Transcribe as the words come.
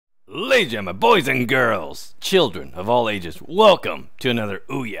Ladies and gentlemen, boys and girls, children of all ages, welcome to another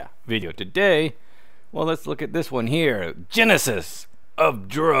Ouya video. Today, well, let's look at this one here. Genesis of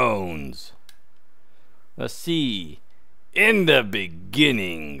drones. Let's see. In the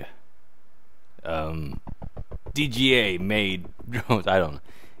beginning, DJI made drones. I don't know.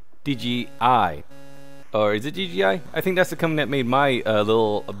 DJI. Or is it DJI? I think that's the company that made my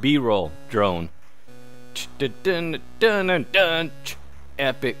little B-roll drone.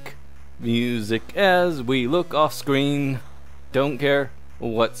 Epic music as we look off screen. Don't care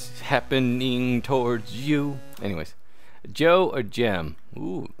what's happening towards you. Anyways, Joe or Gem?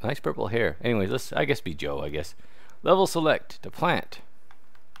 Ooh, nice purple hair. Anyways, let's I guess be Joe. I guess. Level select to plant.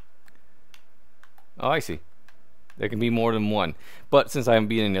 Oh, I see. There can be more than one, but since I haven't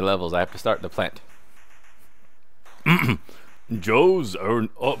beaten any levels, I have to start the plant. Joe's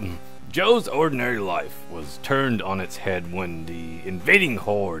ordinary life was turned on its head when the invading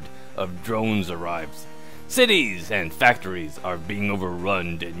horde of drones arrives. Cities and factories are being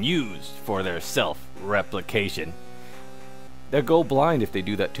overrun and used for their self-replication. They'll go blind if they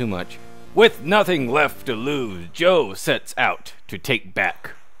do that too much. With nothing left to lose, Joe sets out to take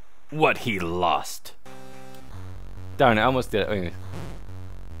back what he lost. Darn it, I almost did it. Anyway.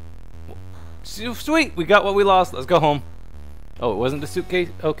 Sweet, we got what we lost. Let's go home. Oh, it wasn't the suitcase?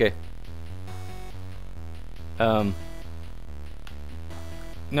 Okay.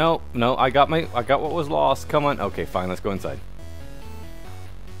 No, I got what was lost. Come on. Okay, fine, let's go inside.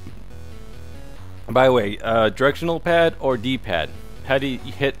 By the way, directional pad or D-pad? How do you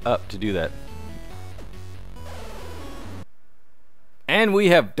hit up to do that? And we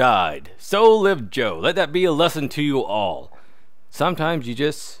have died. So lived Joe. Let that be a lesson to you all. Sometimes you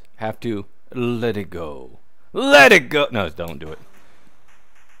just have to let it go. Let it go. No, don't do it.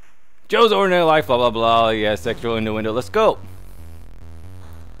 Joe's ordinary life, blah, blah, blah. Yeah, sexual innuendo. Let's go.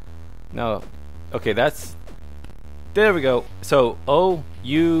 No. Okay, that's... There we go. So, O,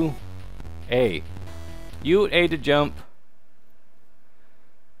 U, A. U, A to jump.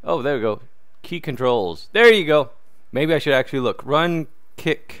 Oh, there we go. Key controls. There you go. Maybe I should actually look. Run,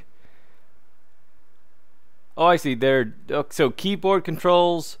 kick. Oh, I see. There. So, keyboard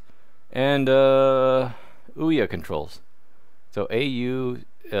controls and Ouya controls. So, A, U...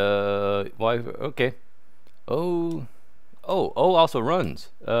 Y, okay. O also runs.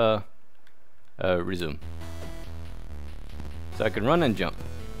 Resume. So I can run and jump.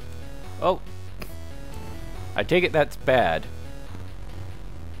 Oh, I take it that's bad.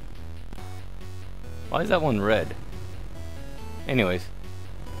 Why is that one red? Anyways,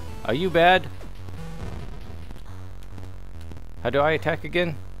 are you bad? How do I attack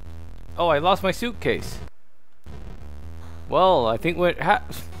again? Oh, I lost my suitcase. Well, I think we're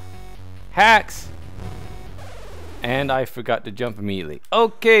hacks. And I forgot to jump immediately.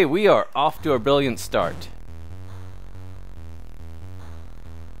 Okay, we are off to a brilliant start.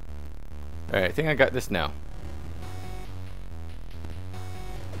 Alright, I think I got this now.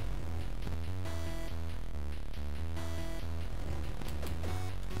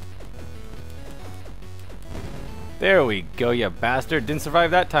 There we go, you bastard. Didn't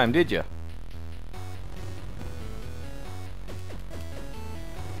survive that time, did you?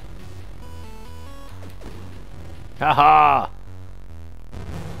 Haha!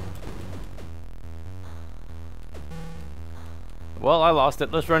 Well, I lost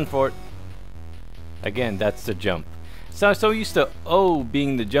it. Let's run for it. Again, that's the jump. So I'm so used to O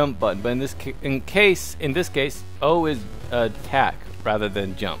being the jump button, but in this case, O is attack rather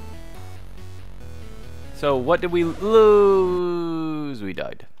than jump. So what did we lose? We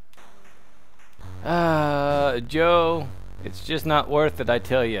died. Joe, it's just not worth it, I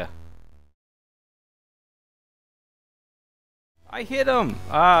tell ya. I hit him!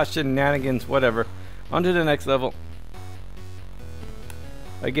 Ah, shenanigans, whatever. On to the next level.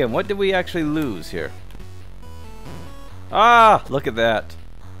 Again, what did we actually lose here? Ah, look at that.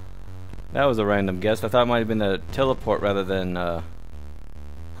 That was a random guess. I thought it might have been a teleport rather than,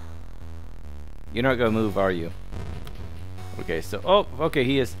 You're not gonna move, are you? Okay, so, oh, okay,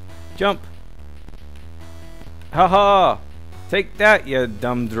 he is. Jump! Haha! Take that, you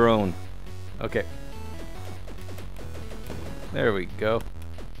dumb drone. Okay. There we go.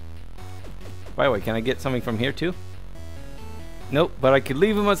 By the way, can I get something from here too? Nope, but I could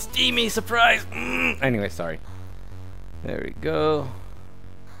leave him a steamy surprise. Anyway, sorry. There we go.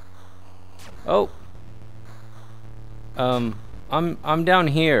 Oh. I'm down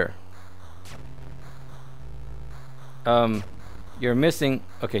here. You're missing.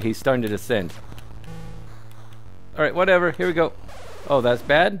 Okay, he's starting to descend. All right, whatever. Here we go. Oh, that's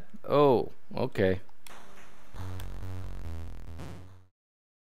bad? Oh, okay.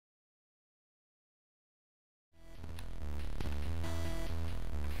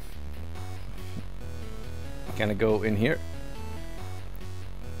 Can I go in here?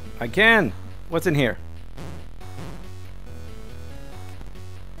 I can! What's in here?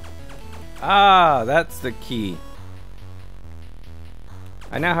 Ah, that's the key.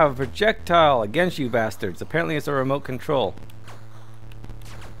 I now have a projectile against you bastards. Apparently it's a remote control.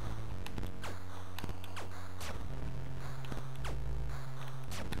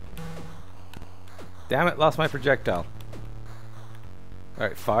 Damn it, lost my projectile.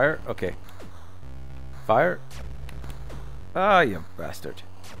 Alright, fire. Okay. Fire. Ah, you bastard.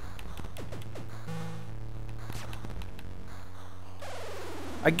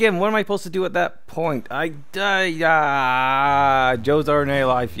 Again, what am I supposed to do at that point? Joe's ordinary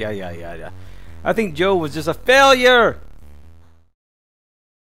life. Yeah. I think Joe was just a failure!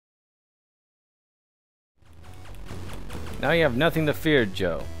 Now you have nothing to fear,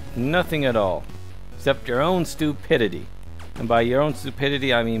 Joe. Nothing at all. Except your own stupidity. And by your own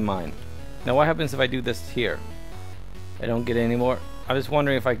stupidity, I mean mine. Now what happens if I do this here? I don't get any more. I was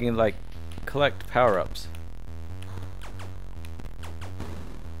wondering if I can, like, collect power-ups.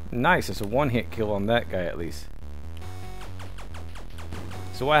 Nice, it's a one-hit kill on that guy at least.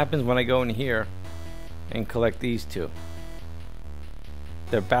 So what happens when I go in here and collect these two?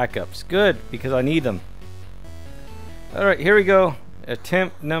 They're backups. Good, because I need them. Alright, here we go.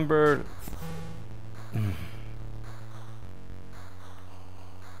 Attempt number...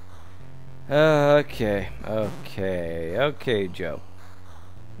 Okay, Joe.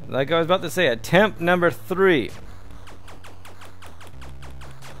 Like I was about to say, attempt number 3.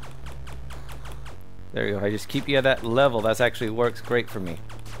 There you go. I just keep you at that level. That actually works great for me.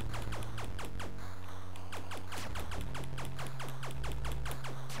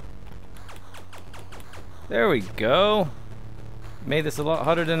 There we go. Made this a lot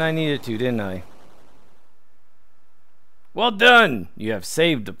harder than I needed to, didn't I? Well done! You have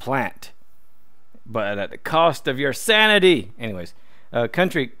saved the plant. But at the cost of your sanity. Anyways,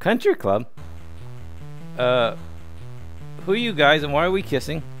 country club. Who are you guys and why are we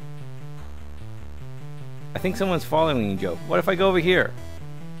kissing? I think someone's following you, Joe. What if I go over here?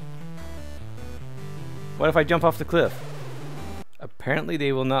 What if I jump off the cliff? Apparently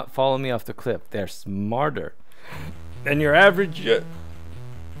they will not follow me off the cliff. They're smarter than your average Joe.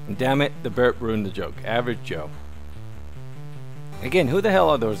 Damn it, the burp ruined the joke. Average Joe. Again, who the hell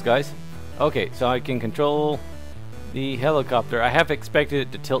are those guys? Okay, so I can control the helicopter. I have expected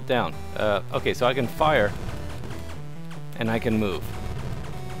it to tilt down. Okay, so I can fire and I can move.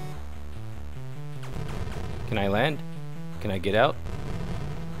 Can I land? Can I get out?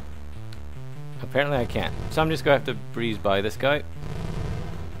 Apparently I can't. So I'm just gonna have to breeze by this guy.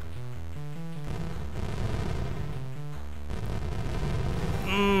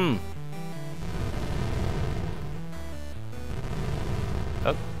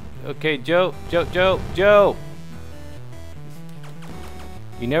 Oh, okay, Joe.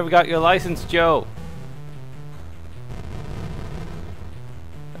 You never got your license, Joe.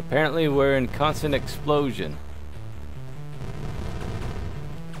 Apparently we're in constant explosion.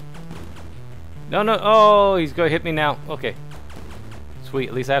 No. Oh, he's gonna hit me now. Okay. Sweet,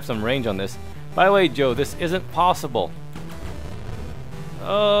 at least I have some range on this. By the way, Joe, this isn't possible.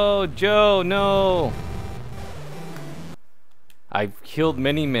 Oh, Joe, no. I've killed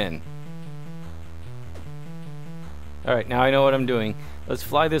many men. Alright, now I know what I'm doing. Let's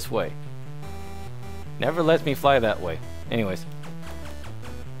fly this way. Never lets me fly that way. Anyways.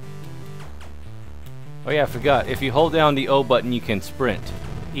 Oh yeah, I forgot. If you hold down the O button, you can sprint.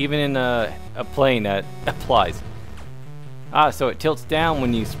 Even in a plane, that applies. Ah, so it tilts down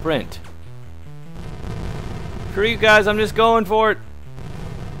when you sprint. Screw you guys, I'm just going for it.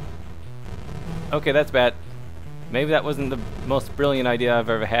 Okay, that's bad. Maybe that wasn't the most brilliant idea I've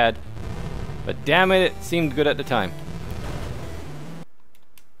ever had. But damn it, it seemed good at the time.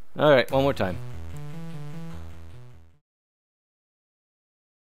 Alright, one more time.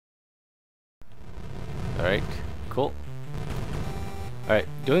 Alright, cool. Alright,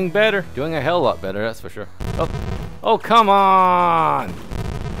 doing better. Doing a hell of a lot better, that's for sure. Oh, come on!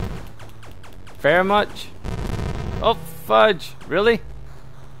 Fair much? Oh, fudge. Really?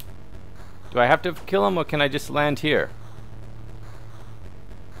 Do I have to kill him or can I just land here?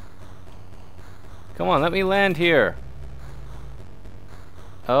 Come on, let me land here.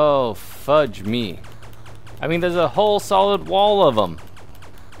 Oh, fudge me. I mean, there's a whole solid wall of them.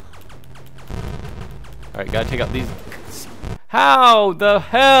 Alright, gotta take out these. How the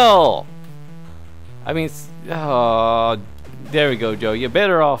hell? I mean, oh, there we go, Joe. You're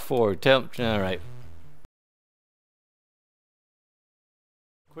better off forward. Alright.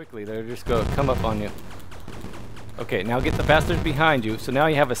 Quickly, they're just gonna come up on you. Okay, now get the bastards behind you. So now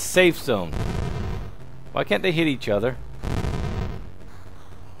you have a safe zone. Why can't they hit each other?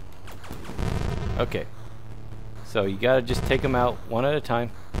 Okay. So you gotta just take them out one at a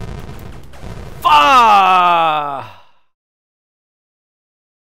time.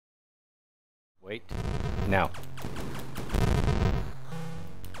 Wait. Now.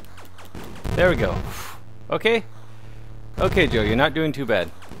 There we go. Okay. Okay, Joe, you're not doing too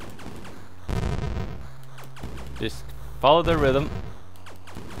bad. Just follow the rhythm.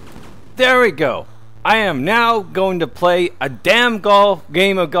 There we go. I am now going to play a damn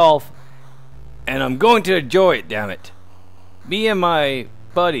game of golf, and I'm going to enjoy it, damn it. Me and my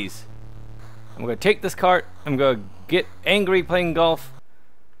buddies. I'm going to take this cart. I'm going to get angry playing golf.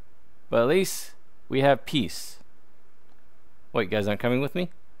 But at least we have peace. What, you guys aren't coming with me?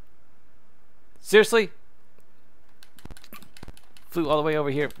 Seriously? Flew all the way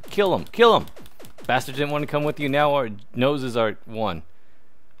over here. Kill him. Kill him. Bastards didn't want to come with you. Now our noses are one.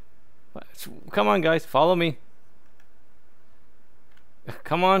 Come on, guys. Follow me.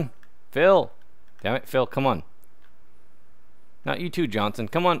 Come on. Phil. Damn it, Phil. Come on. Not you too, Johnson.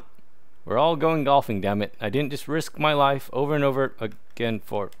 Come on. We're all going golfing, damn it. I didn't just risk my life over and over again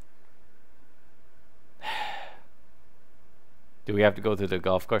for... Do we have to go to the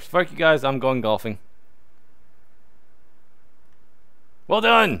golf course? Fuck you guys, I'm going golfing. Well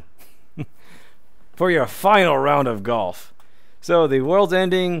done! For your final round of golf. So the world's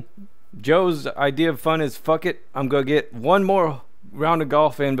ending. Joe's idea of fun is fuck it. I'm gonna get one more round of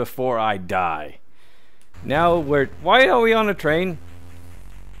golf in before I die. Now why are we on a train?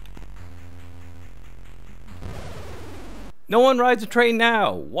 No one rides a train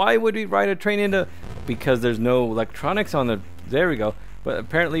now. Why would we ride a train into... Because there's no electronics on the... There we go. But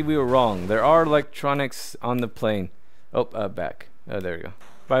apparently we were wrong. There are electronics on the plane. Oh, back. There we go.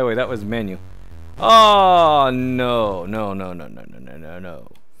 By the way, that was menu. Oh, no. No, no, no, no, no, no, no, no.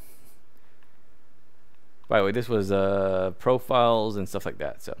 By the way, this was profiles and stuff like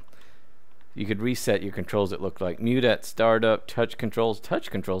that. So you could reset your controls, it looked like. Mute at startup, touch controls. Touch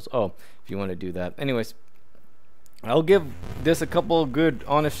controls? Oh, if you want to do that. Anyways. I'll give this a couple good,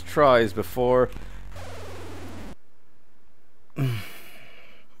 honest tries before...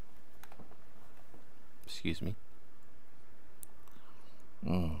 Excuse me.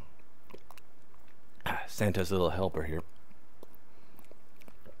 Santa's little helper here.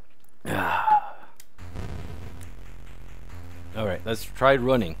 Alright, let's try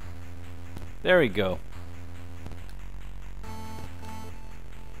running. There we go.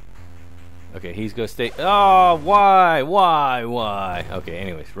 Okay, he's gonna stay. Oh, why? Okay,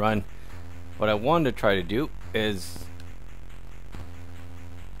 anyways, run. What I wanted to try to do is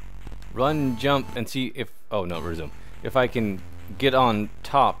run, jump, and see if... Oh, no, resume. If I can get on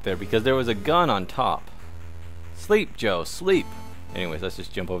top there, because there was a gun on top. Sleep, Joe, sleep. Anyways, let's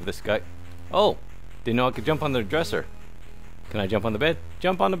just jump over this guy. Oh, didn't know I could jump on the dresser. Can I jump on the bed?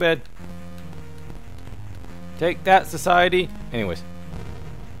 Jump on the bed. Take that, society. Anyways.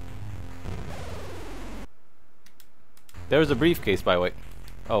 There's a briefcase, by the way.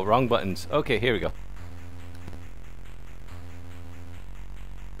 Oh, wrong buttons. Okay, here we go.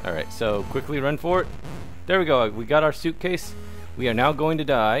 Alright, so quickly run for it. There we go. We got our suitcase. We are now going to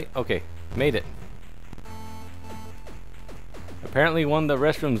die. Okay, made it. Apparently one of the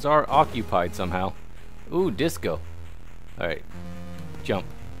restrooms are occupied somehow. Ooh, disco. Alright. Jump.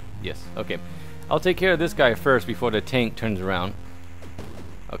 Yes, okay. I'll take care of this guy first before the tank turns around.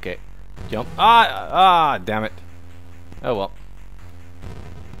 Okay. Jump. Damn it. Oh well.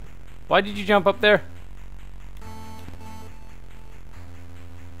 Why did you jump up there?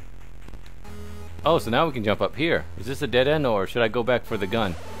 Oh, so now we can jump up here. Is this a dead end or should I go back for the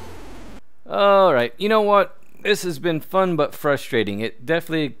gun? Alright, you know what? This has been fun but frustrating. It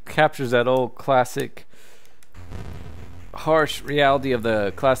definitely captures that old classic harsh reality of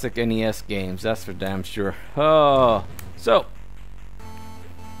the classic NES games. That's for damn sure. Oh, so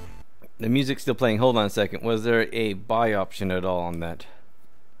the music's still playing. Hold on a second. Was there a buy option at all on that?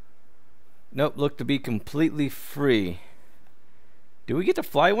 Nope, looked to be completely free. Do we get to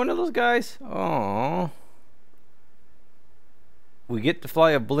fly one of those guys? Oh, we get to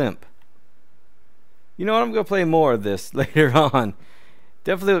fly a blimp. You know what? I'm gonna play more of this later on.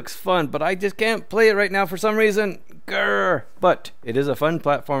 Definitely looks fun, but I just can't play it right now for some reason. Grr. But it is a fun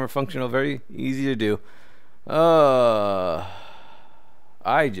platformer, functional, very easy to do. I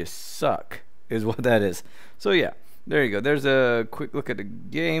just suck is what that is. So yeah, there you go. There's a quick look at the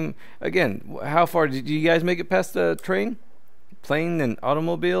game. Again, how far did you guys make it past the train? Plane and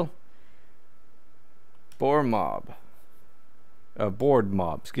automobile? Board mob,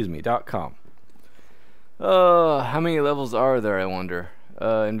 excuse me, .com. How many levels are there, I wonder?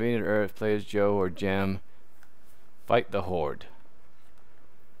 Invaded Earth, play as Joe or Jem. Fight the Horde.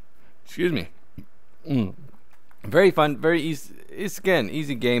 Excuse me. Very fun, very easy. It's again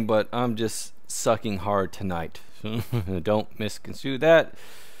easy game, but I'm just sucking hard tonight. Don't misconstrue that,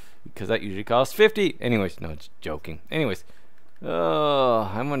 because that usually costs 50. Anyways, no, it's joking. Anyways,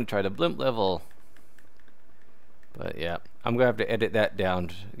 I'm gonna try the blimp level, but yeah, I'm gonna have to edit that down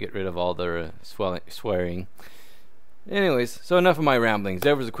to get rid of all the swearing. Anyways, so enough of my ramblings.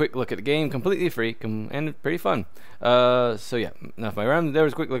 There was a quick look at the game, completely free, and pretty fun. So yeah, enough of my ramblings. There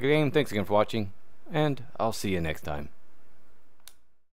was a quick look at the game. Thanks again for watching, and I'll see you next time.